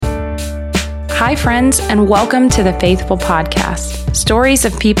Hi, friends, and welcome to the Faithful Podcast, stories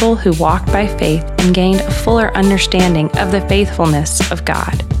of people who walked by faith and gained a fuller understanding of the faithfulness of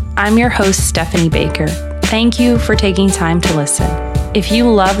God. I'm your host, Stephanie Baker. Thank you for taking time to listen. If you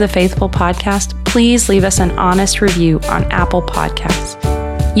love the Faithful Podcast, please leave us an honest review on Apple Podcasts.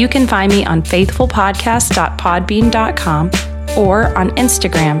 You can find me on faithfulpodcast.podbean.com or on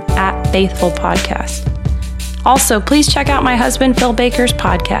Instagram at faithfulpodcast. Also, please check out my husband Phil Baker's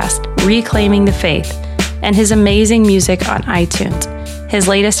podcast, Reclaiming the Faith, and his amazing music on iTunes. His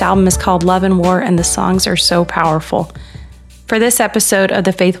latest album is called Love and War, and the songs are so powerful. For this episode of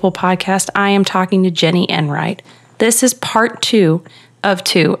the Faithful Podcast, I am talking to Jennie Enright. This is part 2 of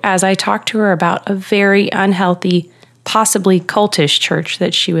 2, as I talk to her about a very unhealthy, possibly cultish church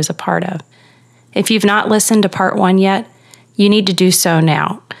that she was a part of. If you've not listened to part 1 yet, you need to do so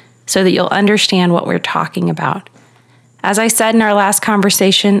now, so that you'll understand what we're talking about. As I said in our last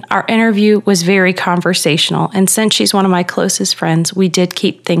conversation, our interview was very conversational, and since she's one of my closest friends, we did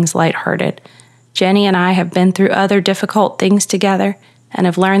keep things lighthearted. Jennie and I have been through other difficult things together and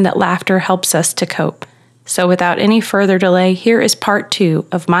have learned that laughter helps us to cope. So without any further delay, here is part 2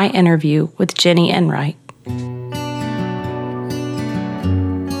 of my interview with Jennie Enright.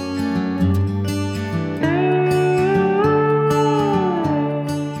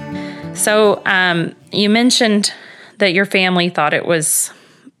 So you mentioned that your family thought it was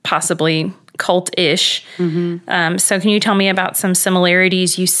possibly cult-ish. Mm-hmm. So can you tell me about some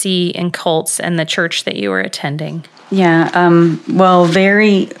similarities you see in cults and the church that you were attending? Yeah, well,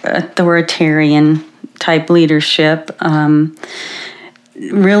 very authoritarian type leadership.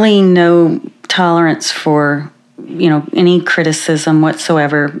 Really no tolerance for any criticism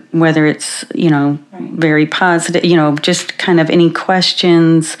whatsoever, whether it's, very positive, just kind of any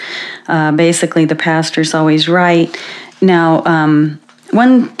questions. Basically, the pastor's always right. Now,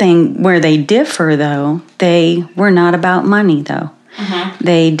 one thing where they differ, though, they were not about money, though. Mm-hmm.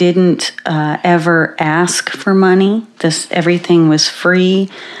 They didn't ever ask for money. Everything was free.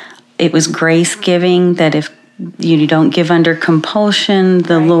 It was grace-giving, that if you don't give under compulsion,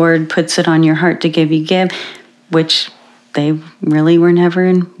 the Lord puts it on your heart to give, which they really were never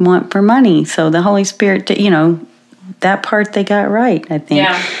in want for money. So the Holy Spirit, that part they got right, I think.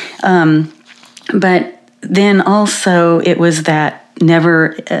 Yeah. But then also it was that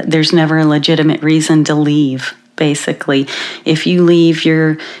there's never a legitimate reason to leave, basically. If you leave,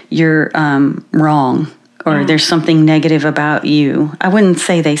 you're wrong, or there's something negative about you. I wouldn't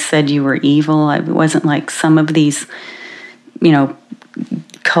say they said you were evil. It wasn't like some of these,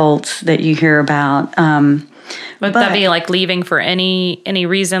 cults that you hear about. Would that be like leaving for any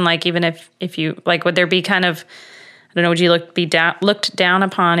reason? Like even if you like, would there be kind of, I don't know, would you looked down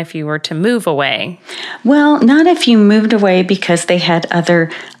upon if you were to move away? Well, not if you moved away, because they had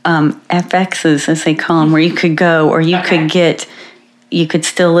other FXs, as they call them, where you could go, or you could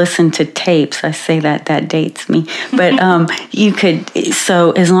still listen to tapes. I say that dates me. But you could,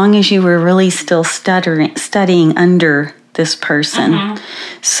 so as long as you were really still studying under this person. Mm-hmm.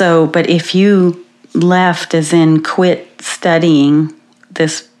 So, but if you left, as in quit studying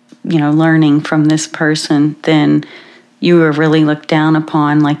this, learning from this person, then you were really looked down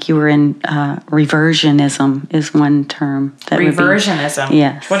upon, like you were in reversionism is one term. Reversionism?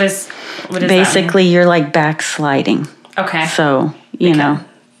 Yes. What is basically, you're like backsliding. Okay. So,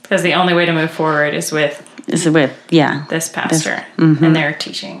 because the only way to move forward is with this pastor and their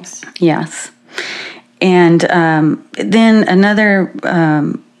teachings. Yes. And then another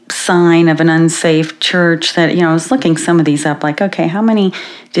sign of an unsafe church that, I was looking some of these up, like, okay, how many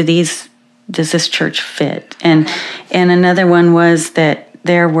does this church fit? And another one was that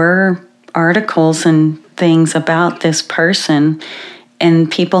there were articles and things about this person, and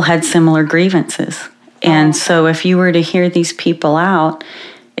people had similar grievances. And so if you were to hear these people out,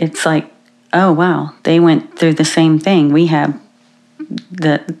 it's like, oh, wow, they went through the same thing. We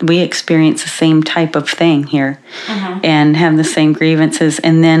experience the same type of thing here, and have the same grievances.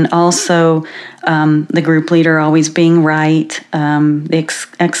 And then also the group leader always being right, the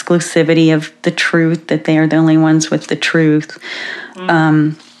exclusivity of the truth, that they are the only ones with the truth.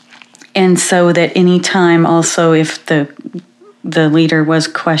 And so that any time also if the leader was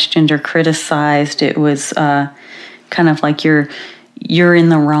questioned or criticized, it was kind of like you're in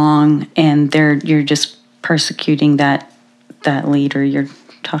the wrong, and you're just persecuting that leader. You're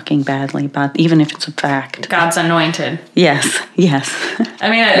talking badly about, even if it's a fact. God's anointed. Yes. I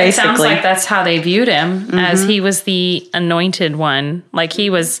mean, it sounds like that's how they viewed him, as he was the anointed one. Like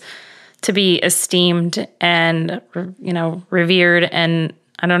he was to be esteemed and, revered, and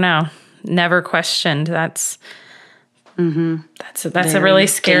I don't know, never questioned. That's That's a really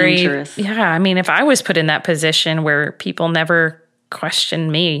scary. Dangerous. Yeah, I mean, if I was put in that position where people never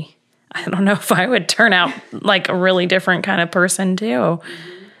questioned me, I don't know if I would turn out like a really different kind of person too.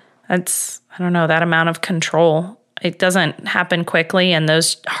 I don't know, that amount of control. It doesn't happen quickly, and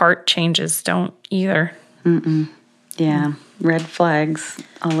those heart changes don't either. Yeah, red flags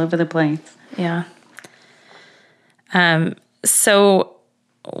all over the place. Yeah. So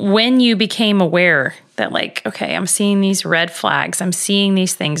when you became aware that, like, okay, I'm seeing these red flags, I'm seeing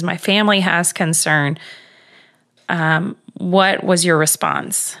these things, my family has concern, what was your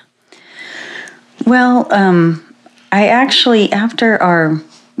response? Well, I actually, after our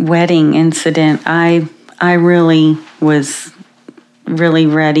wedding incident, I really was really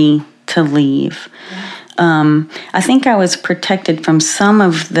ready to leave. I think I was protected from some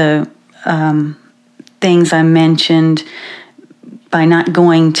of the things I mentioned by not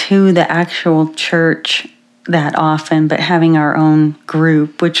going to the actual church that often, but having our own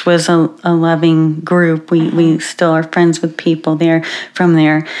group, which was a loving group. We still are friends with people there from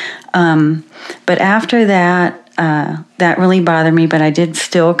there. But after that, that really bothered me, but I did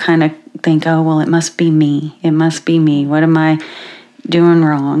still kind of think, oh, well, it must be me. It must be me. What am I doing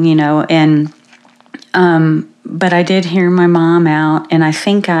wrong, And but I did hear my mom out, and I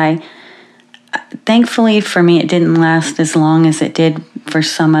think thankfully for me, it didn't last as long as it did for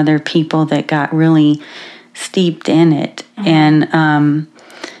some other people that got really steeped in it. And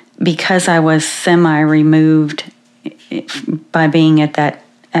because I was semi-removed by being at that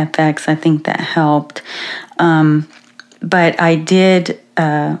FX, I think that helped. But it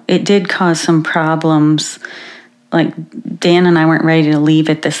did cause some problems. Like, Dan and I weren't ready to leave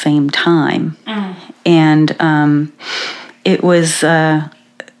at the same time. And it was,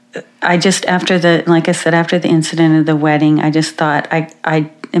 I just, after the incident of the wedding, I just thought,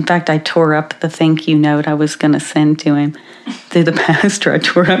 in fact, I tore up the thank you note I was going to send to him through the pastor. I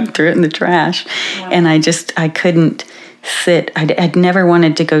threw it in the trash. Wow. And I couldn't sit. I'd never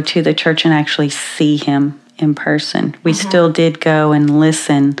wanted to go to the church and actually see him in person. We still did go and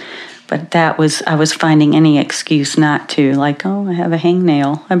listen, but I was finding any excuse not to, like, oh, I have a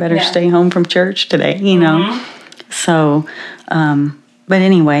hangnail. I better stay home from church today, So, but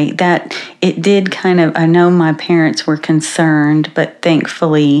anyway, that it did kind of, I know my parents were concerned, but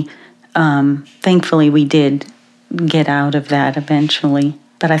thankfully we did get out of that eventually.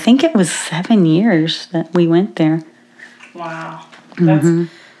 But I think it was 7 years that we went there. Wow.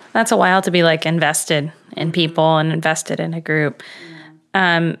 That's a while to be like invested in people and invested in a group.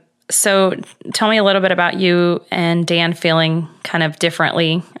 So tell me a little bit about you and Dan feeling kind of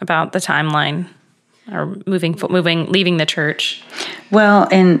differently about the timeline or leaving the church. Well,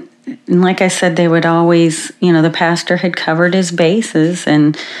 and like I said, they would always, the pastor had covered his bases,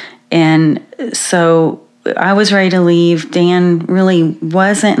 and so I was ready to leave. Dan really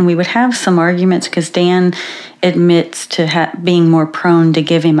wasn't, and we would have some arguments because Dan admits to being more prone to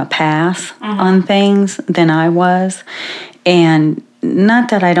give him a pass on things than I was. And not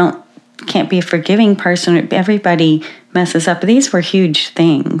that I can't be a forgiving person. Everybody messes up. These were huge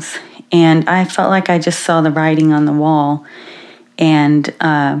things. And I felt like I just saw the writing on the wall. And,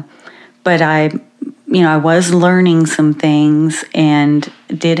 but I was learning some things and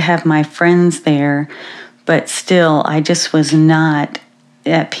did have my friends there, but still I just was not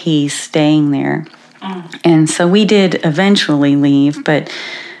at peace staying there. And so we did eventually leave, but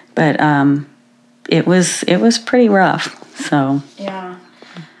it was pretty rough. So yeah,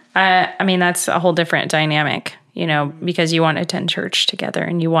 I mean that's a whole different dynamic, because you want to attend church together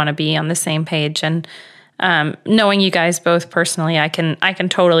and you want to be on the same page. And knowing you guys both personally, I can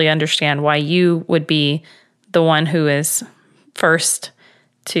totally understand why you would be the one who is first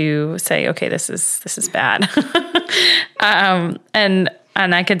to say, okay, this is bad. And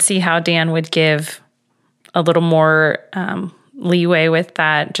I could see how Dan would give a little more leeway with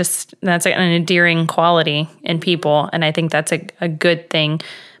that. Just that's an endearing quality in people, and I think that's a good thing.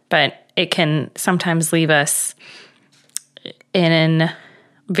 But it can sometimes leave us in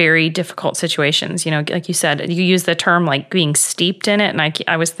very difficult situations. Like you said, you use the term like being steeped in it, and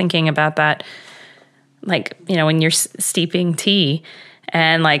I was thinking about that, like when you're steeping tea,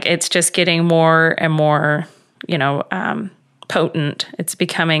 and like it's just getting more and more potent. It's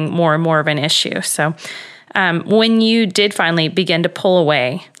becoming more and more of an issue. So. When you did finally begin to pull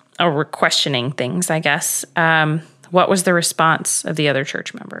away or were questioning things, I guess, what was the response of the other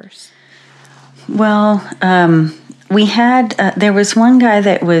church members? Well, we had, there was one guy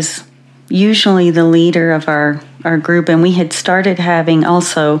that was usually the leader of our group, and we had started having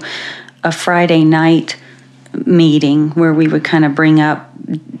also a Friday night meeting where we would kind of bring up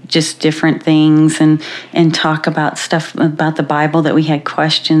just different things and talk about stuff about the Bible that we had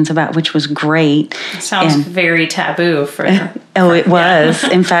questions about, which was great. It sounds very taboo for it was.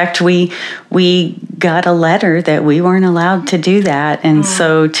 In fact, we got a letter that we weren't allowed to do that. And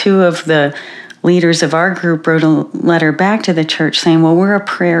so two of the leaders of our group wrote a letter back to the church saying, well, we're a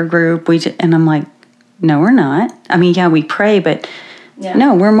prayer group. And I'm like, no, we're not. I mean, yeah, we pray, but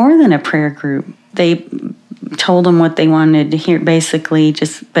no, we're more than a prayer group. They told them what they wanted to hear, basically.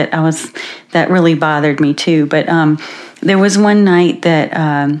 But that really bothered me too. But there was one night that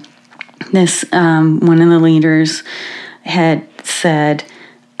one of the leaders had said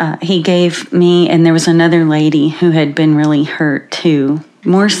he gave me, and there was another lady who had been really hurt too,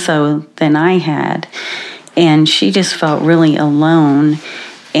 more so than I had, and she just felt really alone.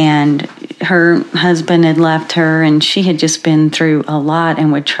 And her husband had left her, and she had just been through a lot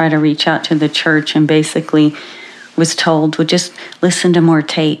and would try to reach out to the church and basically was told, well, just listen to more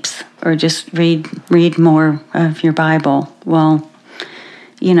tapes or just read more of your Bible. Well,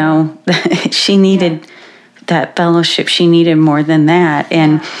 she needed that fellowship. She needed more than that.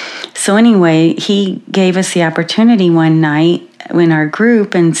 And so anyway, he gave us the opportunity one night in our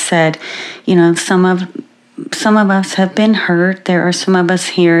group and said, some of us have been hurt. There are some of us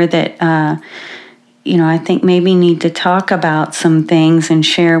here that, I think maybe need to talk about some things and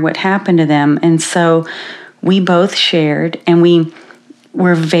share what happened to them. And so we both shared, and we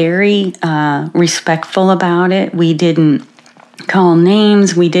were very respectful about it. We didn't call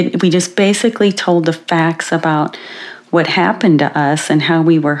names. We just basically told the facts about what happened to us and how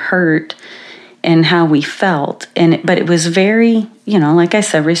we were hurt and how we felt. But it was very, like I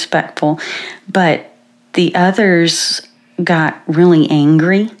said, respectful. But the others got really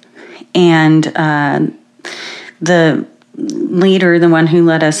angry, and the leader, the one who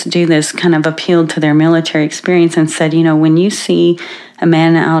let us do this, kind of appealed to their military experience and said, when you see a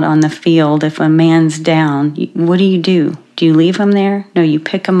man out on the field, if a man's down, what do? Do you leave him there? No, you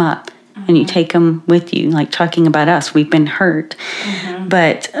pick him up and you take him with you, like talking about us. We've been hurt.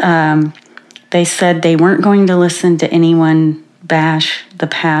 But they said they weren't going to listen to anyone bash the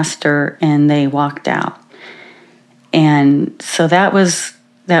pastor, and they walked out. And so that was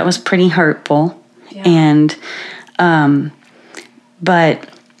pretty hurtful. Yeah. And but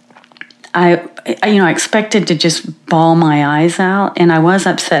I expected to just bawl my eyes out, and I was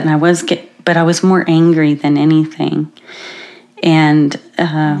upset, and but I was more angry than anything. And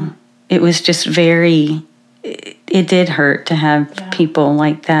it was just it did hurt to have people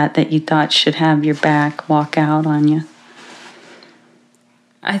like that you thought should have your back walk out on you.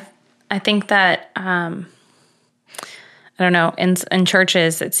 I think that I don't know, in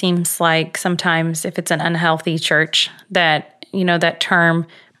churches it seems like sometimes if it's an unhealthy church that that term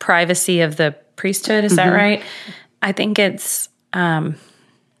privacy of the priesthood, is that right? I think it's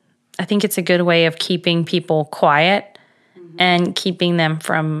a good way of keeping people quiet and keeping them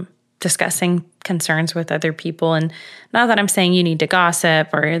from discussing concerns with other people. And not that I'm saying you need to gossip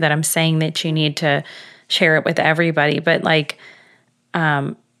or that I'm saying that you need to share it with everybody, but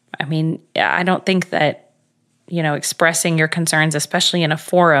I don't think that, expressing your concerns, especially in a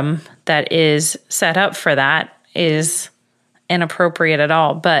forum that is set up for that, is inappropriate at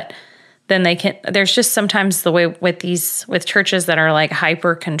all. But then there's just sometimes the way with churches that are like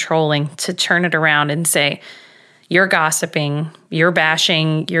hyper controlling to turn it around and say, you're gossiping, you're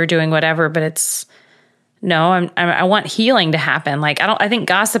bashing, you're doing whatever, but I want healing to happen. I think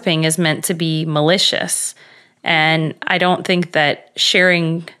gossiping is meant to be malicious. And I don't think that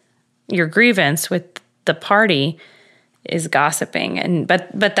sharing your grievance with the party is gossiping. But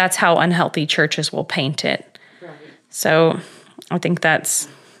that's how unhealthy churches will paint it. Right. So I think that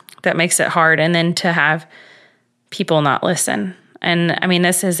makes it hard. And then to have people not listen. And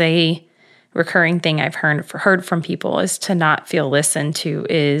this is a recurring thing I've heard from people, is to not feel listened to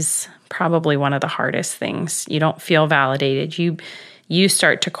is probably one of the hardest things. You don't feel validated. You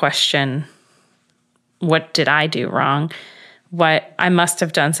start to question, what did I do wrong? What I must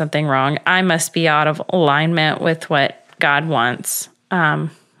have done something wrong. I must be out of alignment with what God wants.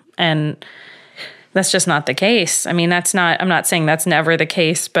 And that's just not the case. I'm not saying that's never the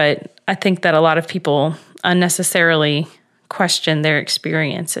case, but I think that a lot of people unnecessarily question their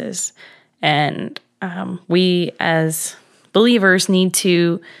experiences. And we as believers need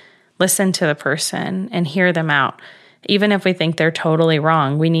to listen to the person and hear them out. Even if we think they're totally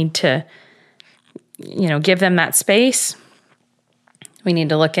wrong, we need to, give them that space. We need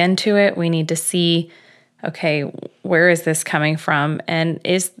to look into it. We need to see, okay, where is this coming from? And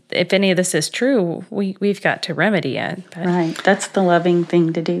if any of this is true, we've got to remedy it. But, right. That's the loving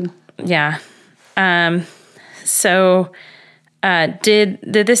thing to do. Yeah. So did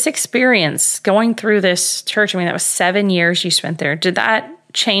this experience going through this church, I mean, that was 7 years you spent there, did that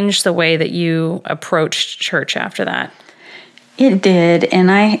change the way that you approached church after that? It did. And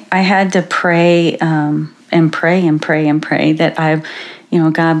I had to pray and pray and pray and pray that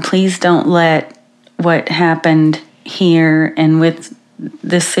God, please don't let what happened here and with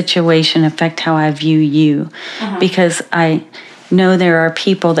this situation affect how I view you. Because I know there are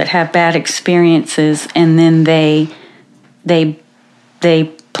people that have bad experiences and then they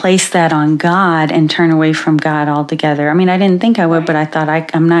place that on God and turn away from God altogether. I mean, I didn't think I would, but I thought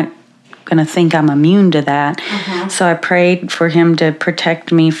I'm not going to think I'm immune to that. So I prayed for him to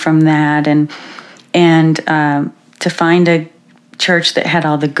protect me from that and to find a church that had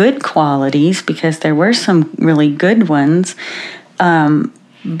all the good qualities, because there were some really good ones,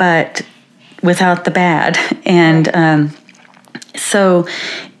 but without the bad. And so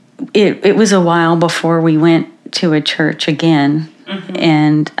it was a while before we went to a church again,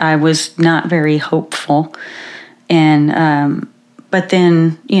 and I was not very hopeful. And but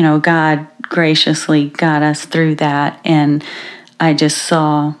then, God graciously got us through that, and I just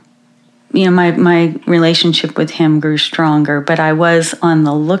saw, my relationship with him grew stronger, but I was on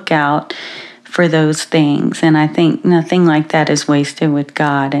the lookout for those things. And I think nothing like that is wasted with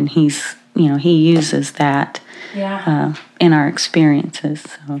God, and he's, he uses that in our experiences.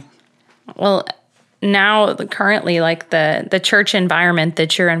 So. Well, now currently, like the church environment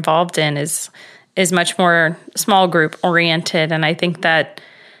that you're involved in is much more small group oriented, and I think that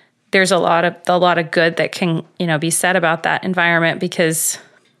there's a lot of good that can be said about that environment, because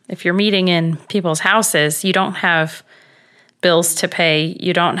if you're meeting in people's houses, you don't have bills to pay.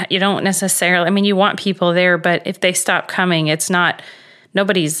 You don't necessarily. I mean, you want people there, but if they stop coming, it's not,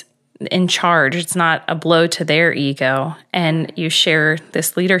 nobody's in charge. It's not a blow to their ego, and you share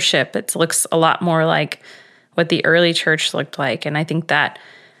this leadership. It looks a lot more like what the early church looked like, and I think that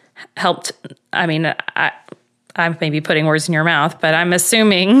helped. I mean, I'm maybe putting words in your mouth, but I'm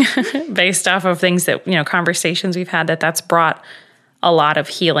assuming based off of things that, conversations we've had, that's brought a lot of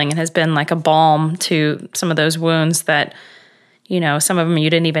healing and has been like a balm to some of those wounds that, some of them you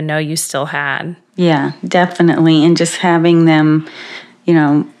didn't even know you still had. Yeah, definitely. And just having them,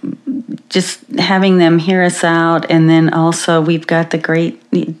 just having them hear us out. And then also we've got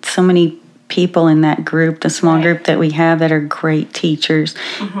so many people in that group, the small group that we have, that are great teachers,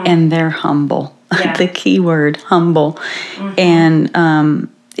 and they're humble. Yeah. The key word, humble. And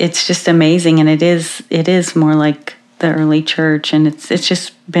it's just amazing. And it is more like the early church, and it's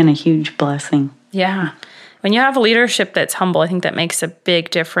just been a huge blessing. Yeah. When you have a leadership that's humble, I think that makes a big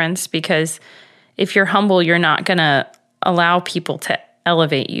difference, because if you're humble, you're not going to allow people to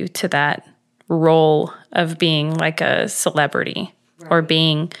elevate you to that role of being like a celebrity or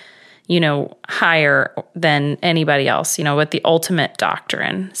being, higher than anybody else, with the ultimate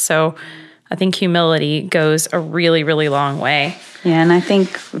doctrine. So I think humility goes a really, really long way. Yeah, and I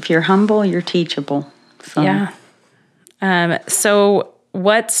think if you're humble, you're teachable. So. Yeah. So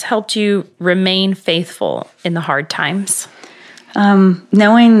what's helped you remain faithful in the hard times?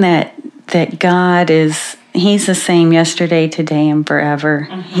 Knowing that God He's the same yesterday, today, and forever.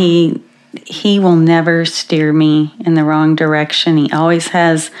 He will never steer me in the wrong direction. He always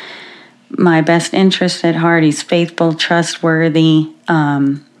has my best interest at heart. He's faithful, trustworthy.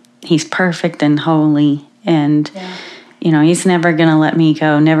 He's perfect and holy. And, he's never going to let me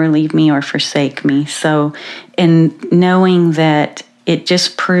go, never leave me or forsake me. So, in knowing that, it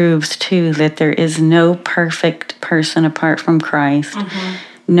just proves, too, that there is no perfect person apart from Christ.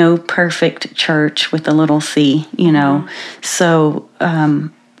 No perfect church with a little c, So,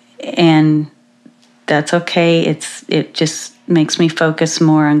 and that's okay. It just makes me focus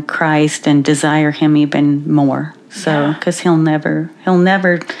more on Christ and desire Him even more. So, because He'll never,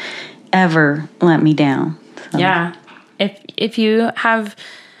 ever let me down. So. Yeah. If you have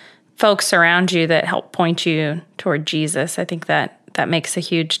folks around you that help point you toward Jesus, I think that makes a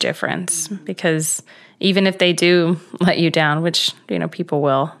huge difference, because even if they do let you down, which, people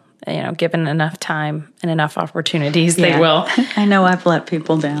will, given enough time and enough opportunities, they will. I know I've let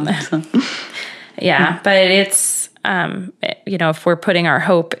people down. So. Yeah, but it's, if we're putting our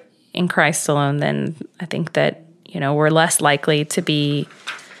hope in Christ alone, then I think that, we're less likely to be,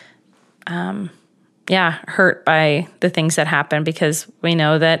 hurt by the things that happen, because we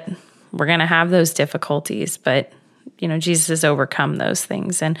know that we're going to have those difficulties, but, Jesus has overcome those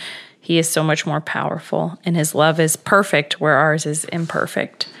things, and He is so much more powerful, and His love is perfect where ours is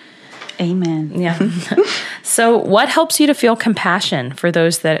imperfect. Amen. Yeah. So what helps you to feel compassion for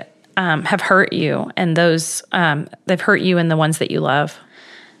those that have hurt you, and those they've hurt you and the ones that you love?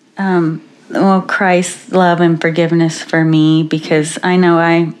 well, Christ's love and forgiveness for me, because I know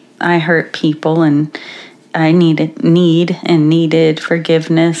I hurt people, and I needed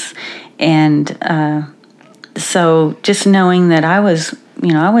forgiveness. And so just knowing that I was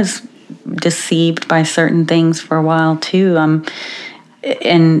deceived by certain things for a while too.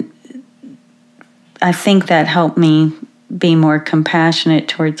 And I think that helped me be more compassionate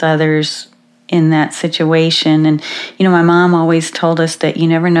towards others in that situation. And, my mom always told us that you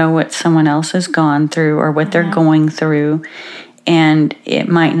never know what someone else has gone through or what they're going through. And it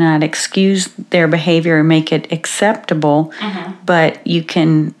might not excuse their behavior or make it acceptable, but you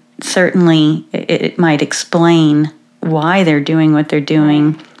can certainly, it might explain why they're doing what they're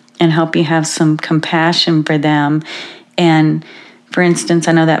doing and help you have some compassion for them. And for instance,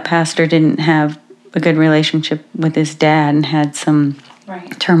 I know that pastor didn't have a good relationship with his dad and had some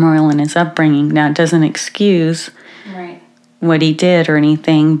turmoil in his upbringing. Now, it doesn't excuse what he did or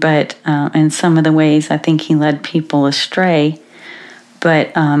anything, but in some of the ways I think he led people astray.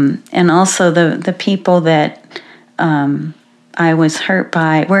 But and also the people that I was hurt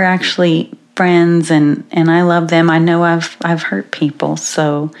by were actually friends, and I love them. I know I've hurt people,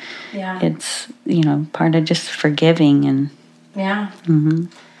 so it's part of just forgiving and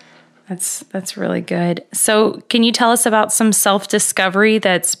That's really good. So can you tell us about some self-discovery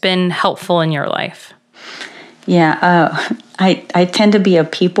that's been helpful in your life? Yeah, I tend to be a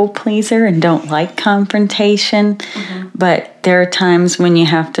people pleaser and don't like confrontation, but there are times when you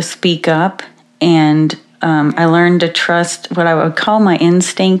have to speak up, and I learned to trust what I would call my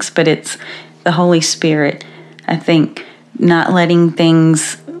instincts, but it's the Holy Spirit. I think not letting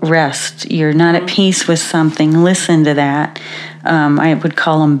things rest. You're not at peace with something, listen to that. I would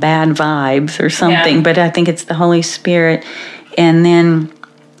call them bad vibes or something, but I think it's the Holy Spirit. And then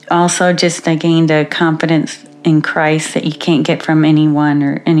also just I gained a confidence in Christ that you can't get from anyone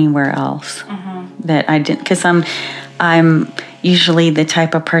or anywhere else. That I didn't, because I'm usually the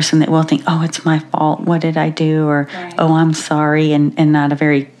type of person that will think, oh, it's my fault, what did I do? Or, oh, I'm sorry, and not a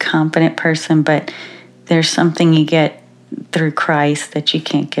very confident person. But there's something you get through Christ that you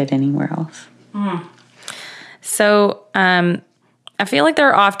can't get anywhere else. So I feel like there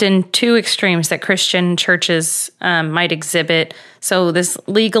are often two extremes that Christian churches might exhibit. So this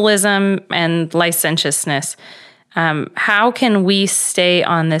legalism and licentiousness. How can we stay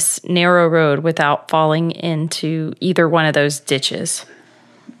on this narrow road without falling into either one of those ditches?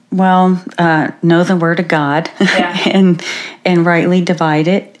 Well, know the Word of God and rightly divide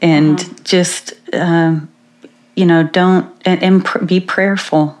it, and just don't and be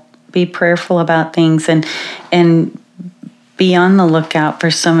prayerful. Be prayerful about things, and be on the lookout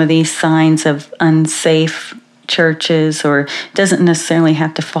for some of these signs of unsafe churches, or doesn't necessarily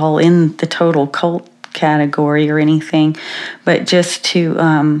have to fall in the total cult category or anything, but just to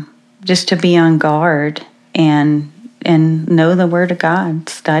be on guard and know the Word of God,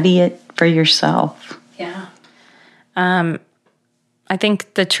 study it for yourself. Yeah. I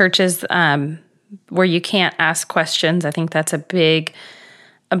think the churches where you can't ask questions, I think that's a big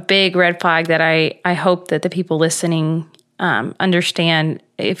red flag that I hope that the people listening understand.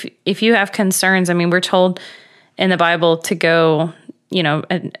 If you have concerns, I mean, we're told in the Bible to go,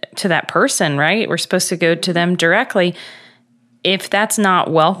 to that person, right? We're supposed to go to them directly. If that's not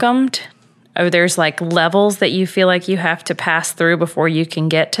welcomed, or there's like levels that you feel like you have to pass through before you can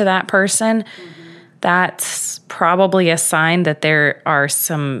get to that person, that's probably a sign that there are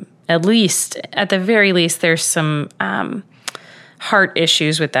some, at the very least, there's some heart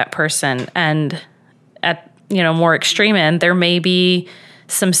issues with that person. And at, more extreme end, there may be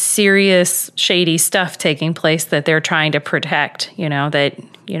some serious shady stuff taking place that they're trying to protect,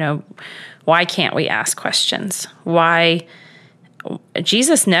 why can't we ask questions? Why?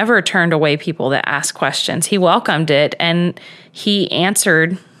 Jesus never turned away people that asked questions. He welcomed it, and he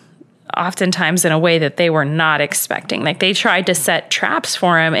answered oftentimes in a way that they were not expecting. Like, they tried to set traps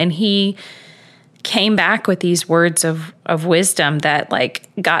for him, and he came back with these words of wisdom that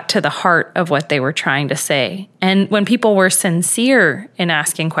got to the heart of what they were trying to say. And when people were sincere in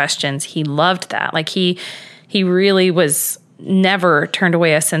asking questions, he loved that. He really was never turned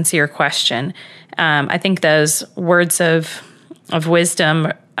away a sincere question. I think those words of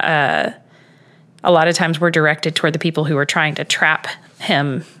wisdom, a lot of times were directed toward the people who were trying to trap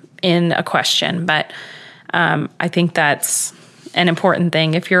him in a question. But I think that's an important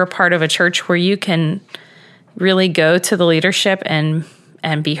thing. If you're a part of a church where you can really go to the leadership and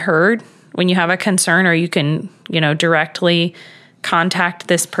be heard when you have a concern, or you can, directly contact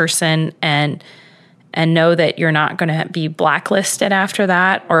this person and know that you're not going to be blacklisted after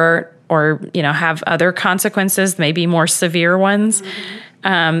that, or have other consequences, maybe more severe ones,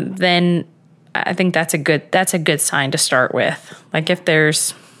 then I think that's a good sign to start with. Like if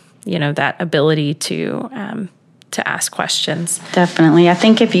there's, that ability to ask questions. Definitely. I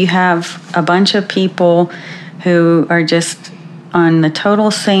think if you have a bunch of people who are just on the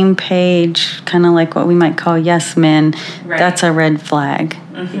total same page, kind of like what we might call yes men, that's a red flag.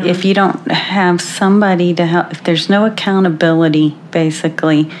 Mm-hmm. If you don't have somebody to help, if there's no accountability,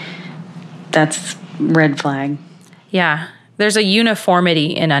 basically, that's red flag. Yeah. There's a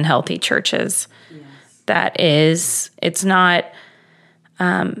uniformity in unhealthy churches. Yes. That is, it's not,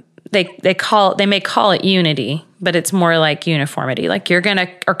 they may call it unity, but it's more like uniformity. Like or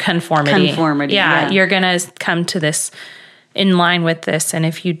conformity. Conformity. Yeah. You're going to come to this in line with this. And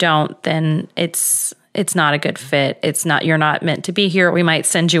if you don't, then it's not a good fit. You're not meant to be here. We might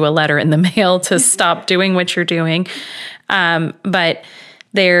send you a letter in the mail to stop doing what you're doing. But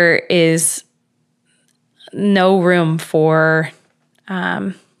there is no room for,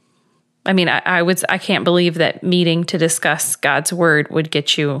 I can't believe that meeting to discuss God's word would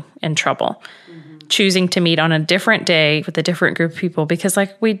get you in trouble. Mm-hmm. Choosing to meet on a different day with a different group of people, because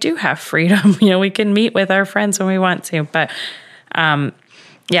we do have freedom, we can meet with our friends when we want to, but,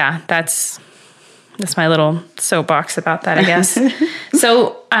 that's my little soapbox about that, I guess.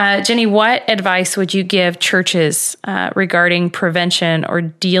 So, Jennie, what advice would you give churches, regarding prevention or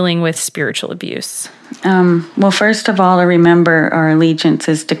dealing with spiritual abuse? Well, first of all, to remember our allegiance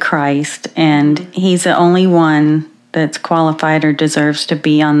is to Christ, and He's the only one that's qualified or deserves to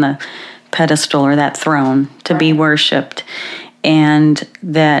be on the pedestal or that throne to be worshiped. And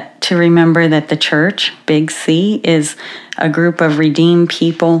that to remember that the church, big C, is a group of redeemed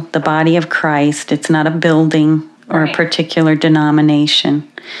people, the body of Christ. It's not a building or a particular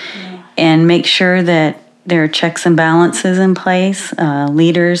denomination. Yeah. And make sure that there are checks and balances in place.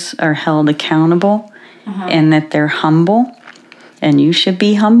 Leaders are held accountable, and that they're humble. And you should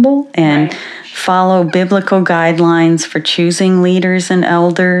be humble and follow biblical guidelines for choosing leaders and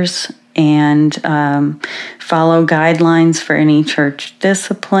elders, and follow guidelines for any church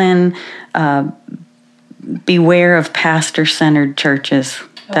discipline. Beware of pastor-centered churches.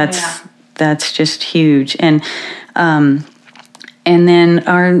 That's just huge. And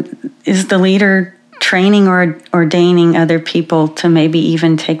then is the leader training or ordaining other people to maybe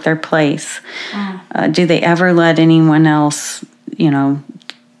even take their place? Do they ever let anyone else,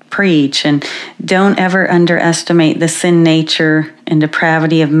 preach? And don't ever underestimate the sin nature and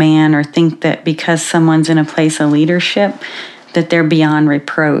depravity of man, or think that because someone's in a place of leadership that they're beyond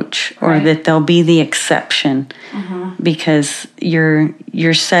reproach, or that they'll be the exception, because you're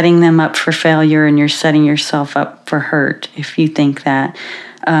setting them up for failure, and you're setting yourself up for hurt if you think that.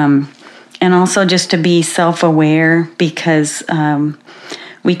 And also just to be self-aware, because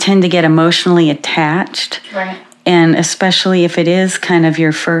we tend to get emotionally attached. Right. And especially if it is kind of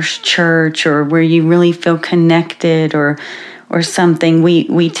your first church, or where you really feel connected or something,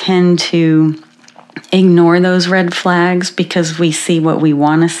 we tend to ignore those red flags because we see what we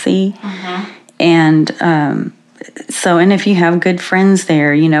want to see. And and if you have good friends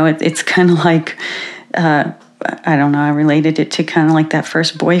there, it's kind of like, I don't know, I related it to kind of like that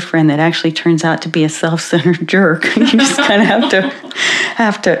first boyfriend that actually turns out to be a self-centered jerk. You just kind of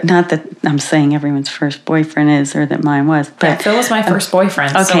have to, not that I'm saying everyone's first boyfriend is, or that mine was. But Phil was my first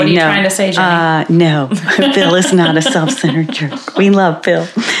boyfriend. Okay, so what are you trying to say, Jennie? No, Phil is not a self-centered jerk. We love Phil.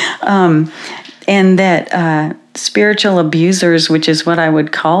 And that spiritual abusers, which is what I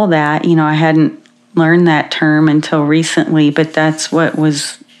would call that, I hadn't learned that term until recently, but that's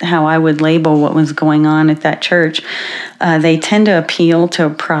how I would label what was going on at that church. They tend to appeal to a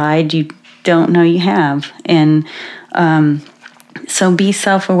pride you don't know you have. And so be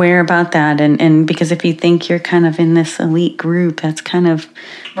self-aware about that. And because if you think you're kind of in this elite group, that's kind of,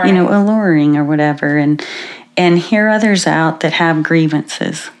 alluring or whatever. And hear others out that have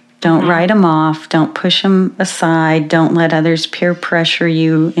grievances. Don't write them off. Don't push them aside. Don't let others peer pressure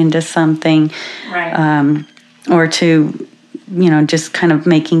you into something. Right. Or to, just kind of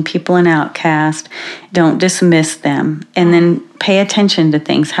making people an outcast. Don't dismiss them. And then pay attention to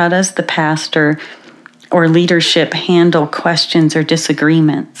things. How does the pastor or leadership handle questions or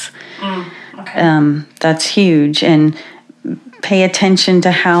disagreements? Okay. That's huge. And pay attention to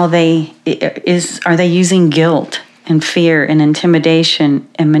how are they using guilt and fear and intimidation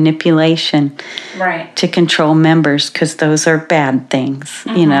and manipulation to control members, because those are bad things.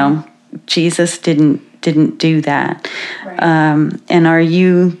 Jesus didn't do that. And are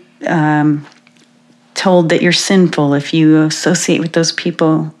you told that you're sinful if you associate with those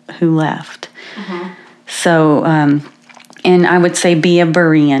people who left? So and I would say be a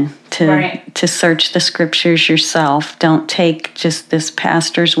Berean. to search the scriptures yourself. Don't take just this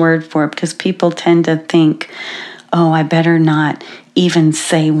pastor's word for it, because people tend to think, oh, I better not even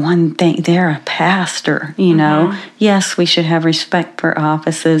say one thing. They're a pastor, you know. Yes, we should have respect for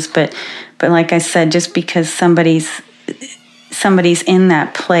offices, but like I said, just because somebody's in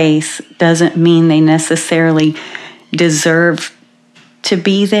that place doesn't mean they necessarily deserve to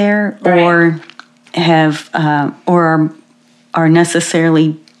be there, or have or are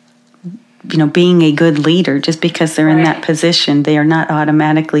necessarily, you know, being a good leader. Just because they're in that position, they are not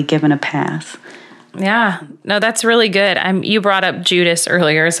automatically given a pass. Yeah, no, that's really good. You brought up Judas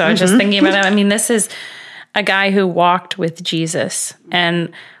earlier, so I was just thinking about it. I mean, this is a guy who walked with Jesus,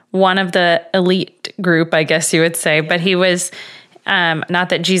 and one of the elite group, I guess you would say, but he was, not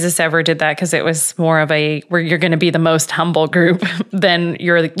that Jesus ever did that, because it was more of where you're going to be the most humble group, then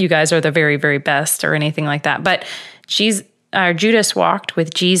you guys are the very, very best, or anything like that. But Judas walked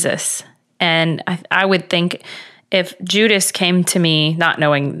with Jesus, and I would think, if Judas came to me, not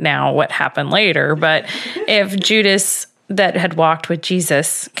knowing now what happened later, but if Judas that had walked with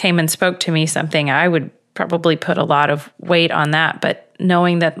Jesus came and spoke to me something, I would probably put a lot of weight on that. But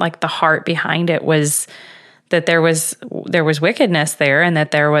knowing that, like, the heart behind it was that there was wickedness there, and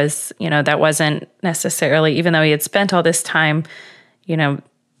that there was, you know, that wasn't necessarily, even though he had spent all this time, you know,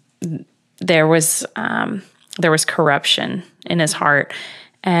 there was corruption in his heart.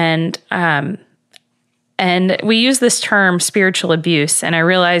 And we use this term spiritual abuse, and I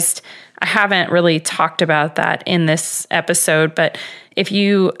realized I haven't really talked about that in this episode, but if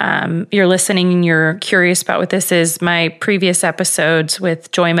you're listening and you're curious about what this is, my previous episodes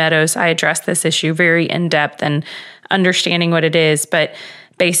with Joy Meadows, I addressed this issue very in depth and understanding what it is. But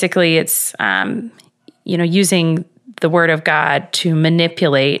basically it's, you know, using the word of God to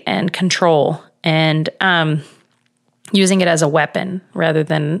manipulate and control, and using it as a weapon rather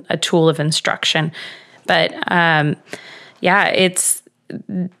than a tool of instruction. But yeah,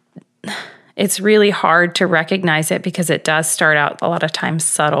 it's really hard to recognize it, because it does start out a lot of times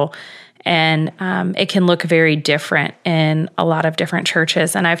subtle, and it can look very different in a lot of different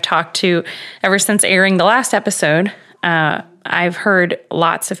churches. And I've talked to, ever since airing the last episode, I've heard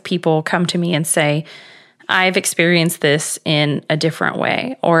lots of people come to me and say, I've experienced this in a different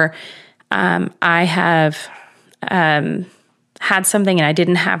way, or I have had something and I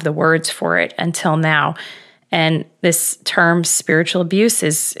didn't have the words for it until now. And this term spiritual abuse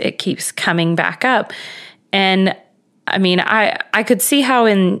it keeps coming back up. And I mean, I could see how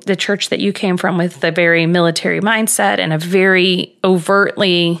in the church that you came from, with the very military mindset and a very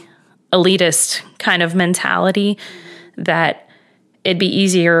overtly elitist kind of mentality, that it'd be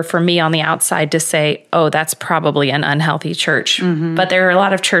easier for me on the outside to say, oh, that's probably an unhealthy church. But there are a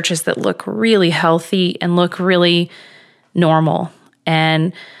lot of churches that look really healthy and look really normal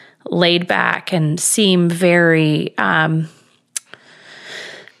and laid back and seem very,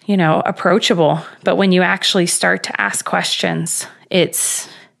 you know, approachable. But when you actually start to ask questions, it's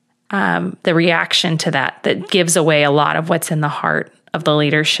the reaction to that gives away a lot of what's in the heart of the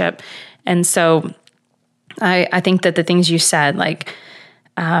leadership. And so I think that the things you said, like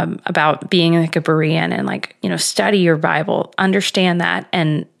about being like a Berean, and, like, you know, study your Bible, understand that,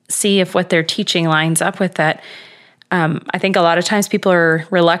 and see if what they're teaching lines up with that. I think a lot of times people are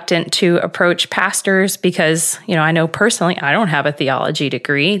reluctant to approach pastors because, you know, I know personally, I don't have a theology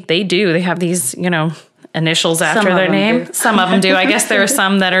degree. They do. They have these, you know, initials after their name. Some of them do. I guess there are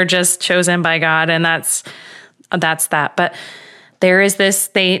some that are just chosen by God, and that's that. But there is this,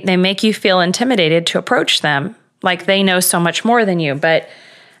 they make you feel intimidated to approach them, like they know so much more than you. But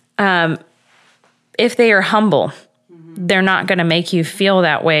if they are humble, they're not going to make you feel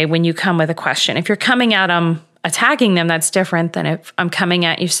that way when you come with a question. If you're coming at them, attacking them, that's different than if I'm coming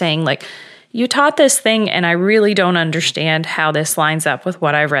at you saying, like, you taught this thing and I really don't understand how this lines up with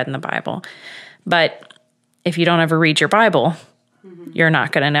what I've read in the Bible. But if you don't ever read your Bible, you're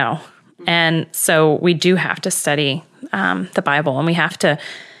not going to know. And so we do have to study the Bible, and we have to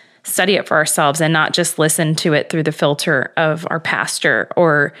study it for ourselves and not just listen to it through the filter of our pastor,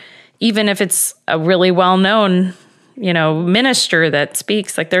 or even if it's a really well-known, you know, minister that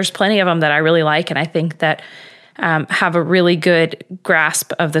speaks. Like, there's plenty of them that I really like, and I think that have a really good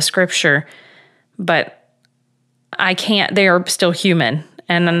grasp of the scripture, but they are still human.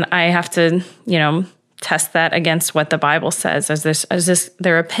 And then I have to, you know, test that against what the Bible says. Is this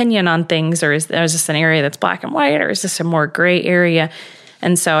their opinion on things, or is this an area that's black and white, or is this a more gray area?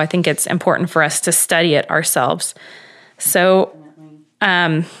 And so I think it's important for us to study it ourselves. So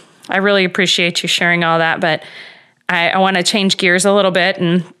I really appreciate you sharing all that, but I want to change gears a little bit.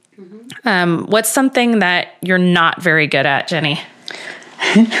 And what's something that you're not very good at, Jennie?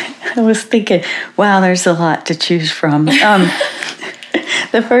 I was thinking, wow, there's a lot to choose from.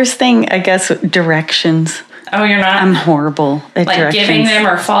 The first thing, I guess, directions. Oh, you're not? I'm horrible at directions. Giving them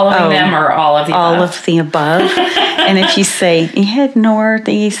or following them or all of the above? All of the above. And if you say, you head north,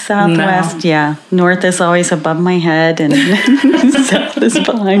 east, southwest, yeah. North is always above my head and south is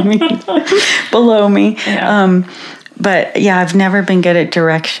behind me, below me. Yeah. But yeah, I've never been good at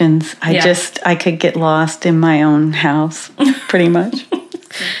directions. I could get lost in my own house, pretty much.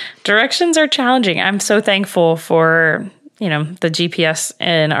 Directions are challenging. I'm so thankful for, the GPS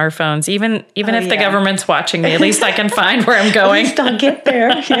in our phones. Even if the government's watching me, at least I can find where I'm going. At least I'll get there.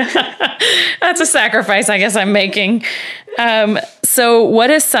 Yeah. That's a sacrifice I guess I'm making. So what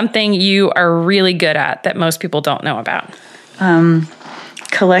is something you are really good at that most people don't know about?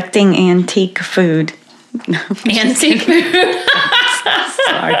 Collecting antique food. Antique food?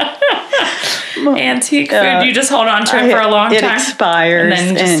 Sorry. Antique food, you just hold on to it for a long time? It expires.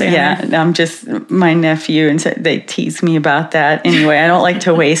 And I'm just, my nephew, and so they tease me about that. Anyway, I don't like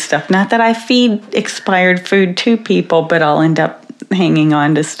to waste stuff. Not that I feed expired food to people, but I'll end up hanging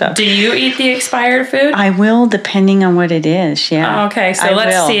on to stuff. Do you eat the expired food? I will, depending on what it is, yeah. Oh, okay, so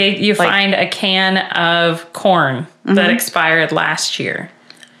let's see, you find a can of corn that expired last year.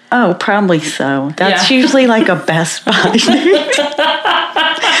 Oh, probably so. That's usually like a Best Buy.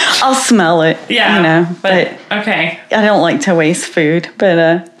 I'll smell it. Yeah. But okay. I don't like to waste food.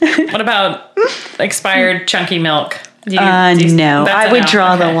 But what about expired chunky milk? No. I would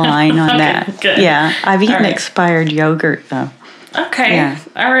draw the line on that. Good. Yeah. I've eaten expired yogurt, though. Okay. Yeah.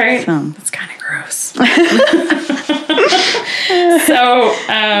 All right. So. That's kind of gross. So,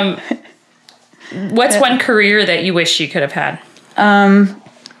 what's one career that you wish you could have had?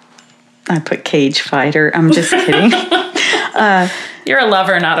 I put cage fighter. I'm just kidding. You're a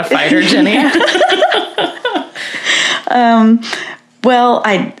lover, not a fighter, Jennie. Well,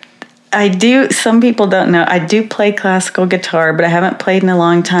 I do. Some people don't know. I do play classical guitar, but I haven't played in a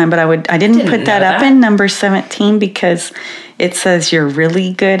long time. But I didn't put that up in number 17 because it says you're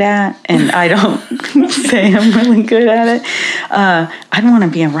really good at, and I don't say I'm really good at it. I'd want to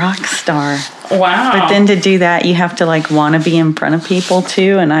be a rock star. Wow. But then to do that, you have to want to be in front of people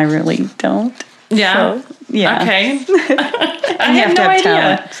too, and I really don't. Yeah. So, yeah. Okay. I have no idea.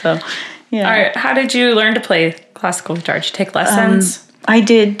 Talent, so, yeah. All right. How did you learn to play classical guitar? Did you take lessons? I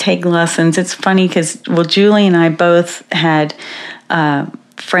did take lessons. It's funny because, Julie and I both had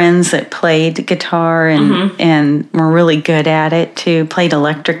friends that played guitar and were really good at it too, played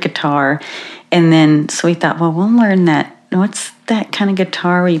electric guitar. And then, so we thought, well, we'll learn that. What's that kind of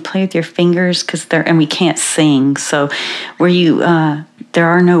guitar where you play with your fingers? And we can't sing. So where you, there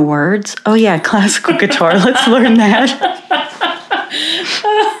are no words. Oh yeah, classical guitar. Let's learn that.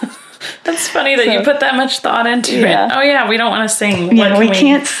 That's funny that you put that much thought into it. Oh yeah, we don't want to sing. Yeah, we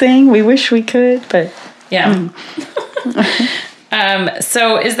can't sing. We wish we could, but. Yeah.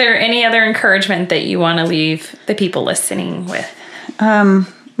 So is there any other encouragement that you want to leave the people listening with?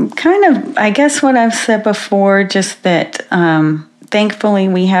 Kind of, I guess what I've said before, just that thankfully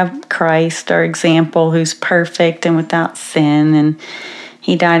we have Christ, our example, who's perfect and without sin, and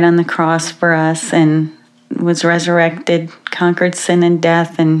he died on the cross for us and was resurrected, conquered sin and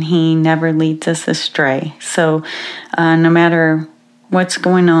death, and he never leads us astray. So no matter what's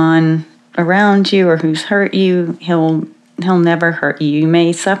going on around you or who's hurt you, he'll never hurt you. You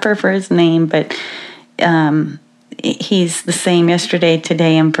may suffer for his name, but he's the same yesterday,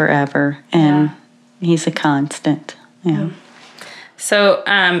 today, and forever, and he's a constant. Yeah. So,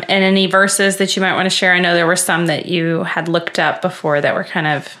 and any verses that you might want to share? I know there were some that you had looked up before that were kind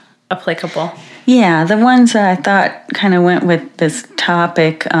of applicable. Yeah, the ones that I thought kind of went with this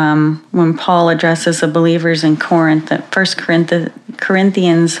topic when Paul addresses the believers in Corinth, 1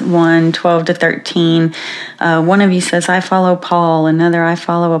 Corinthians 1:12-13. One of you says, I follow Paul, another, I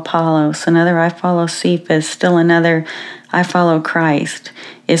follow Apollos, another, I follow Cephas, still another, I follow Christ.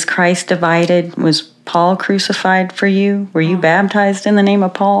 Is Christ divided? Was Paul crucified for you? Were you baptized in the name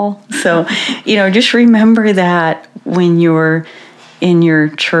of Paul? So, just remember that when you're in your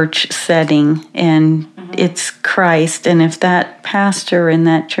church setting, and it's Christ. And if that pastor in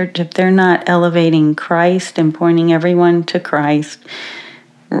that church, if they're not elevating Christ and pointing everyone to Christ,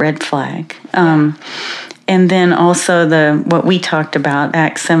 red flag. And then also what we talked about,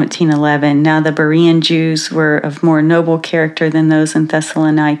 Acts 17:11. Now the Berean Jews were of more noble character than those in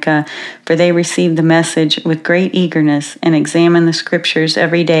Thessalonica, for they received the message with great eagerness and examined the scriptures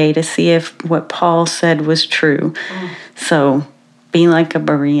every day to see if what Paul said was true. So be like a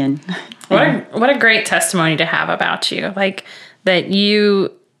Berean. What a great testimony to have about you. Like that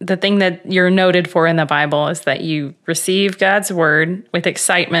you the thing that you're noted for in the Bible is that you receive God's word with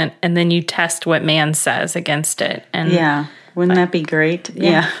excitement, and then you test what man says against it. And yeah, wouldn't that be great?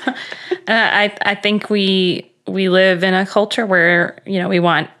 Yeah. I think we live in a culture where, we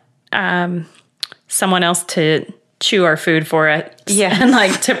want someone else to chew our food for it, and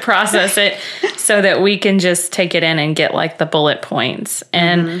like to process it so that we can just take it in and get like the bullet points.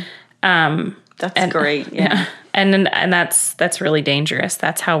 And that's great. Yeah. And that's really dangerous.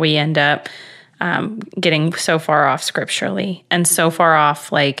 That's how we end up getting so far off scripturally and so far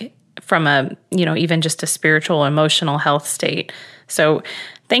off like from a, even just a spiritual, emotional health state. So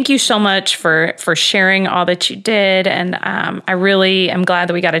thank you so much for sharing all that you did. And I really am glad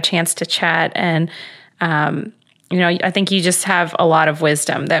that we got a chance to chat. And, I think you just have a lot of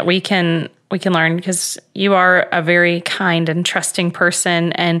wisdom that we can learn, because you are a very kind and trusting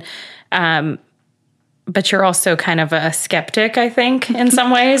person. And, but you're also kind of a skeptic, I think, in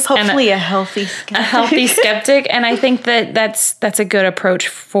some ways. Hopefully a healthy skeptic. A healthy skeptic. And I think that's a good approach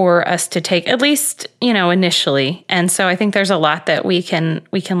for us to take, at least, initially. And so I think there's a lot that we can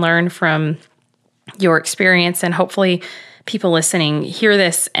learn from your experience, and hopefully people listening hear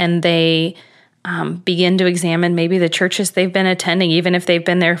this and they begin to examine maybe the churches they've been attending, even if they've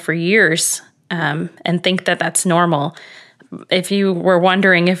been there for years, and think that that's normal. If you were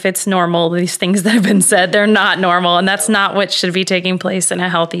wondering if it's normal, these things that have been said, they're not normal, and that's not what should be taking place in a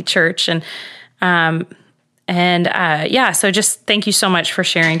healthy church. And so just thank you so much for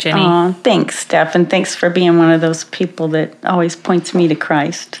sharing, Jennie. Oh, thanks, Steph, and thanks for being one of those people that always points me to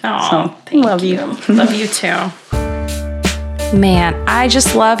Christ. Oh, so, love you. Love you too. Man, I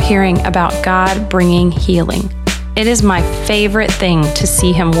just love hearing about God bringing healing. It is my favorite thing to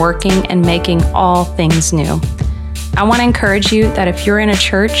see Him working and making all things new. I want to encourage you that if you're in a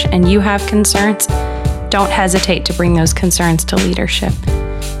church and you have concerns, don't hesitate to bring those concerns to leadership.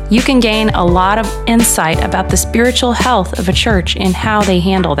 You can gain a lot of insight about the spiritual health of a church in how they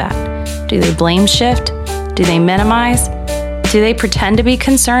handle that. Do they blame shift? Do they minimize? Do they pretend to be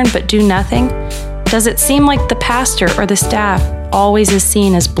concerned but do nothing? Does it seem like the pastor or the staff always is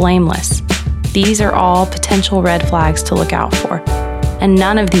seen as blameless? These are all potential red flags to look out for. And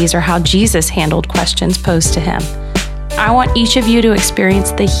none of these are how Jesus handled questions posed to Him. I want each of you to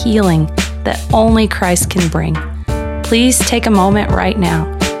experience the healing that only Christ can bring. Please take a moment right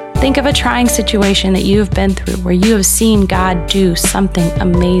now. Think of a trying situation that you have been through where you have seen God do something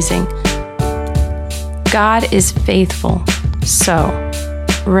amazing. God is faithful, so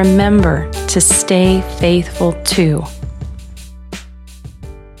remember to stay faithful too.